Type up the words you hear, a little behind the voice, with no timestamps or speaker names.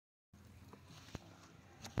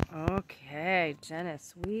Okay,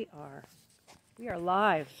 Dennis, we are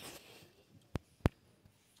live.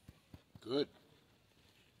 Good.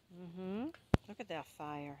 Look at that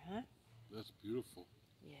fire, huh? That's beautiful.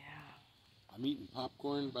 Yeah. I'm eating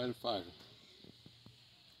popcorn by the fire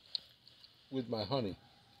with my honey.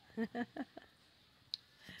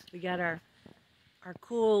 We got our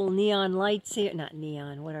cool neon lights here. Not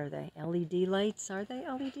neon, what are they? LED lights? Are they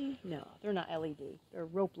LED? No, they're not LED. They're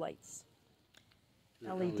rope lights.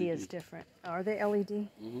 They're LED is different. Are they LED?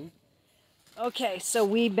 Mm-hmm. Okay, so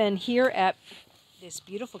we've been here at this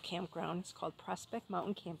beautiful campground. It's called Prospect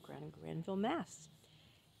Mountain Campground in Granville, Mass.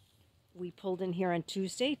 We pulled in here on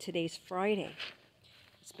Tuesday. Today's Friday.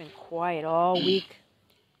 It's been quiet all week.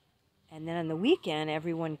 And then on the weekend,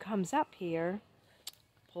 everyone comes up here,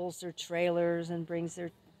 pulls their trailers and brings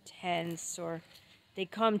their tents, or they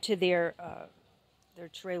come to their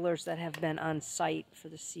trailers that have been on site for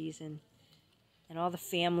the season. And all the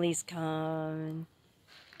families come.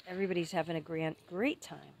 Everybody's having a great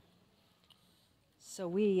time. So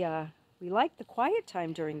we like the quiet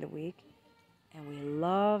time during the week, and we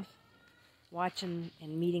love watching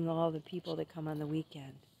and meeting all the people that come on the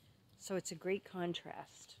weekend. So it's a great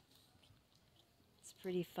contrast. It's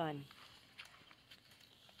pretty fun.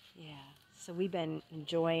 Yeah. So we've been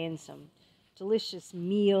enjoying some delicious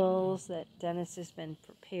meals that Dennis has been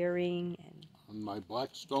preparing, and On my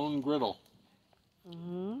Blackstone griddle.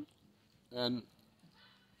 mm-hmm. And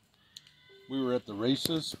we were at the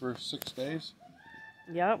races for 6 days.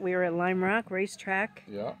 Yeah, we were at Lime Rock Racetrack.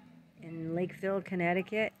 Yeah. In Lakeville,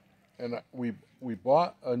 Connecticut. And we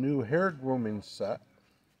bought a new hair grooming set.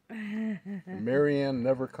 Marianne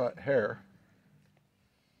never cut hair.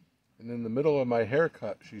 And in the middle of my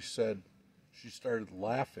haircut, she started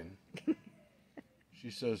laughing. She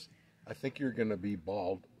says, "I think you're going to be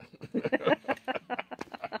bald."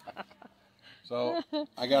 So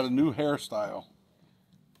I got a new hairstyle.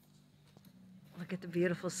 Look at the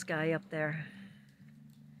beautiful sky up there.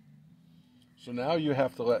 So now you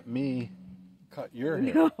have to let me cut your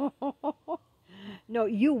hair. No. No,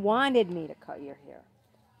 you wanted me to cut your hair.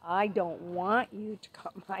 I don't want you to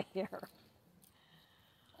cut my hair.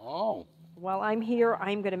 Oh. While I'm here,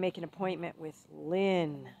 I'm going to make an appointment with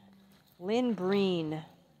Lynn Breen,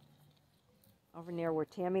 over near where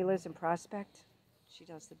Tammy lives in Prospect. She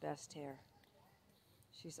does the best hair.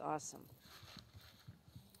 She's awesome.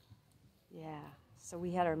 Yeah. So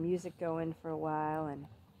we had our music going for a while, and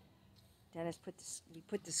Dennis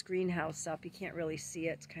put the screen house up. You can't really see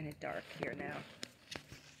it. It's kind of dark here now.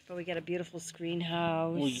 But we got a beautiful screen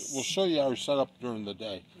house. We'll show you our setup during the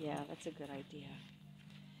day. Yeah, that's a good idea.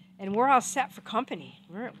 And we're all set for company.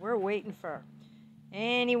 We're waiting for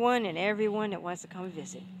anyone and everyone that wants to come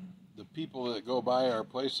visit. The people that go by our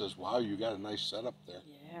place says, "Wow, you got a nice setup there."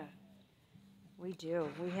 Yeah, we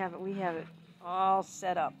do. We have it all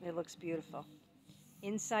set up. It looks beautiful,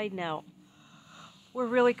 inside and out. We're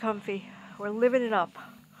really comfy. We're living it up.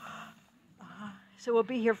 So we'll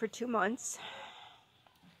be here for 2 months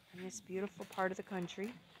in this beautiful part of the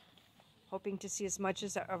country, hoping to see as much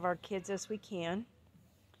of our kids as we can.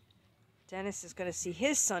 Dennis is going to see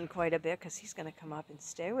his son quite a bit because he's going to come up and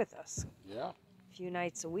stay with us. Yeah. A few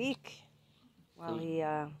nights a week while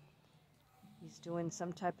he's doing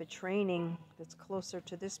some type of training that's closer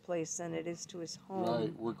to this place than it is to his home.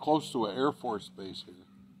 Right. We're close to an Air Force base here.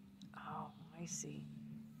 Oh, I see.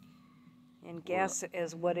 And gas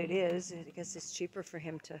is what it is. I guess it's cheaper for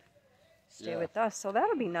him to stay with us. So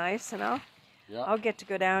that'll be nice. And I'll get to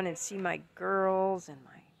go down and see my girls and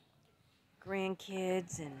my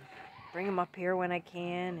grandkids and bring them up here when I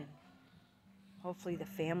can. And hopefully the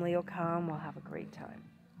family will come. We'll have a great time.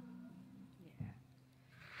 Yeah.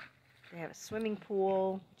 They have a swimming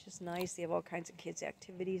pool, which is nice. They have all kinds of kids'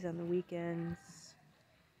 activities on the weekends.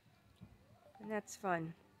 And that's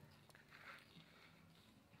fun.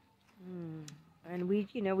 And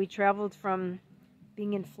we traveled from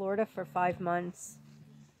being in Florida for 5 months,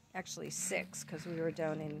 actually 6, because we were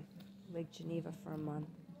down in Lake Geneva for a month.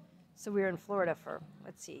 So we were in Florida for,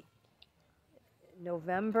 let's see,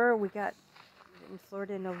 November. We got in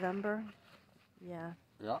Florida in November. Yeah.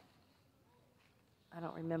 Yeah. I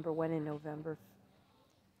don't remember when in November.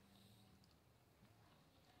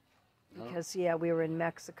 Because, we were in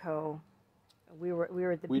Mexico. We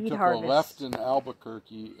were at the beet harvest. We took a left in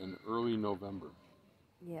Albuquerque in early November.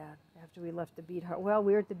 Yeah, after we left the beet harvest. Well,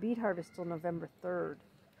 we were at the beet harvest till November 3rd.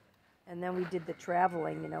 And then we did the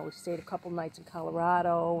traveling, we stayed a couple nights in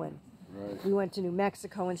Colorado, and we went to New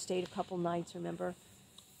Mexico and stayed a couple nights, remember?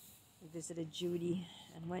 We visited Judy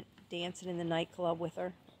and went dancing in the nightclub with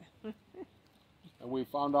her. And we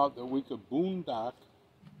found out that we could boondock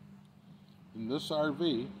in this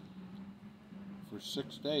RV for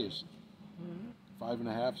 6 days.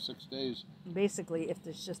 5.5, 6 days. Basically, if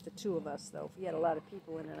there's just the two of us, though, if we had a lot of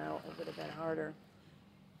people in and out, it would have been harder.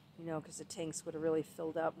 You know, because the tanks would have really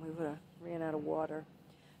filled up and we would have ran out of water.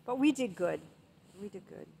 But we did good. We did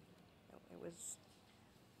good. It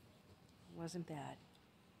wasn't bad.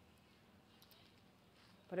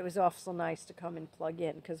 But it was awful nice to come and plug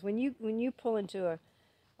in, because when you pull into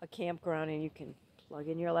a campground and you can plug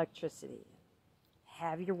in your electricity,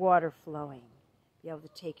 have your water flowing, be able to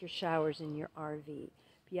take your showers in your RV,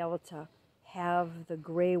 be able to have the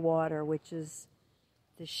gray water, which is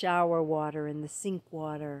the shower water and the sink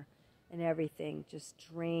water and everything, just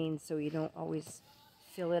drain so you don't always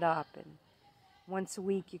fill it up. And once a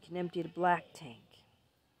week you can empty the black tank.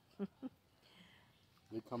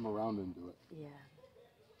 They come around and do it. Yeah.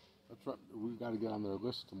 That's right. We've got to get on their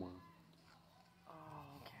list tomorrow.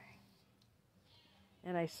 Oh, okay.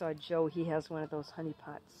 And I saw Joe, he has one of those honey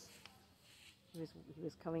pots. He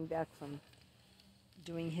was coming back from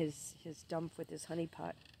doing his dump with his honey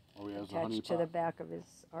pot. Oh, he has attached a honey to pot. the back of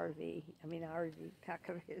his RV. I mean, back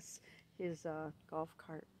of his golf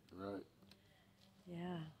cart. Right.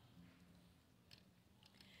 Yeah.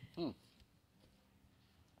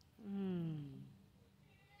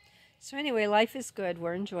 So anyway, life is good.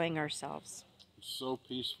 We're enjoying ourselves. It's so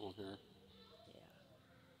peaceful here. Yeah.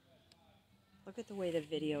 Look at the way the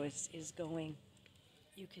video is going.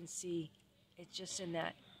 You can see it's just in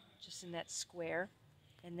that square,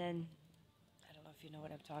 and then I don't know if you know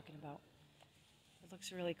what I'm talking about. It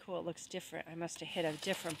looks really cool. It looks different. I must have hit a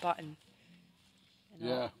different button. And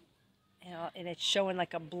Yeah. And it's showing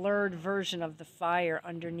like a blurred version of the fire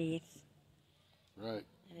underneath. Right.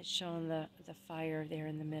 And it's showing the fire there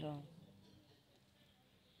in the middle.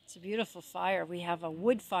 It's a beautiful fire. We have a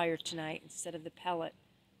wood fire tonight instead of the pellet.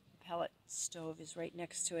 The pellet stove is right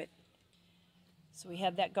next to it. So we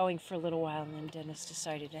had that going for a little while, and then Dennis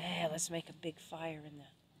decided, hey, let's make a big fire in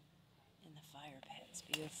the fire pit. It's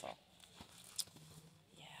beautiful.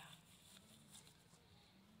 Yeah.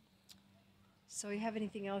 So you have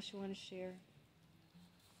anything else you want to share?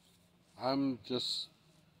 I'm just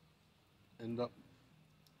end up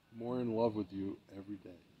more in love with you every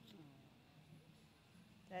day.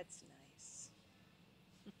 That's nice.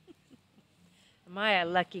 Am I a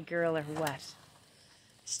lucky girl or what?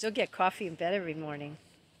 Still get coffee in bed every morning.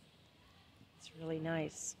 It's really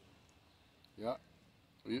nice. Yeah.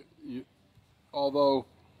 Although,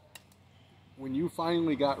 when you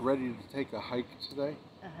finally got ready to take a hike today,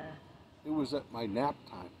 it was at my nap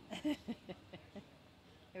time.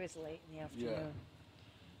 It was late in the afternoon. Yeah.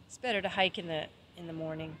 It's better to hike in the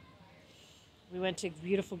morning. We went to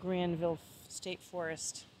beautiful Granville State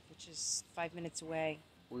Forest, which is 5 minutes away.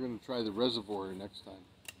 We're going to try the reservoir next time.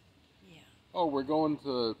 Yeah. Oh, we're going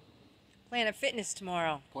to Planet Fitness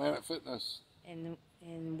tomorrow Planet Fitness.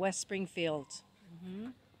 in West Springfield.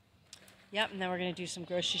 Yep, and then we're going to do some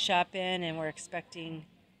grocery shopping, and we're expecting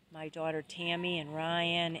my daughter Tammy and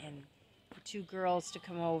Ryan and the two girls to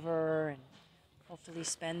come over and hopefully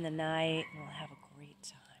spend the night, and we'll have a great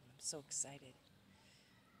time. I'm so excited.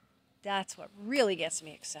 That's what really gets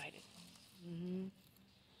me excited.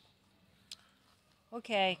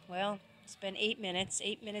 Okay, well, it's been 8 minutes.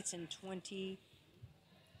 8 minutes and 30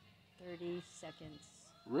 seconds.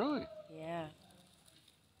 Really? Yeah.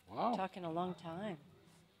 Wow. Talking a long time.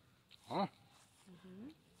 Huh.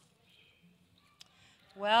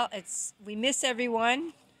 Well, we miss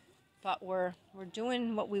everyone, but we're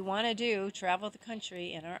doing what we want to do, travel the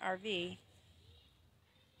country in our RV, and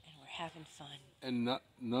we're having fun. And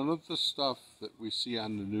none of the stuff that we see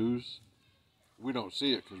on the news, we don't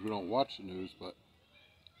see it because we don't watch the news, but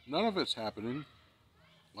none of it's happening.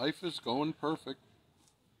 Life is going perfect.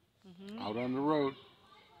 Out on the road.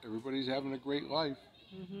 Everybody's having a great life.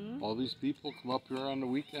 All these people come up here on the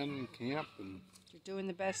weekend and camp. And They're doing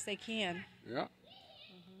the best they can. yeah.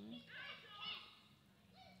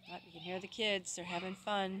 You can hear the kids. They're having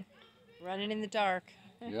fun, running in the dark.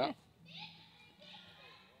 Yeah.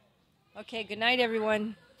 Okay, good night,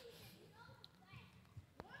 everyone.